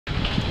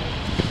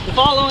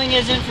following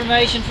is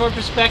information for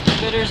prospective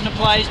bidders and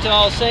applies to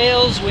all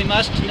sales. We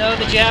must know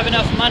that you have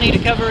enough money to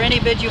cover any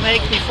bid you make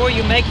before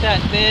you make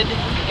that bid.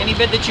 Any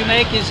bid that you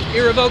make is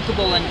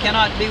irrevocable and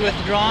cannot be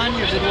withdrawn.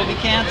 Your bid will be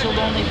canceled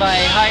only by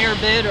a higher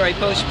bid or a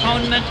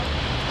postponement.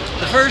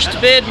 The first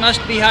bid must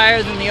be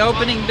higher than the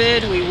opening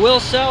bid. We will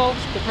sell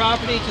the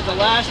property to the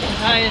last and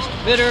highest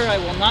bidder. I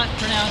will not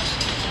pronounce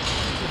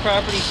the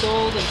property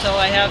sold until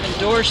I have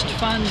endorsed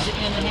funds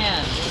in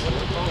hand.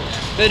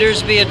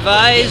 Bidders be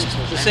advised,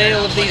 the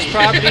sale of these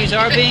properties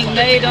are being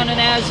made on an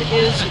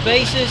as-is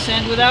basis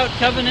and without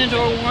covenant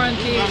or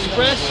warranty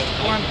expressed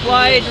or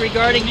implied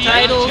regarding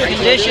title,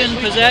 condition,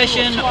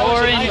 possession,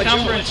 or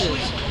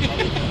encumbrances.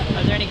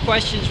 Are there any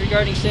questions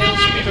regarding sales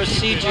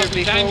procedure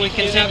before we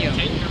continue?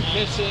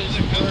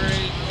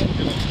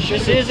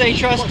 This is a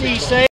trustee sale.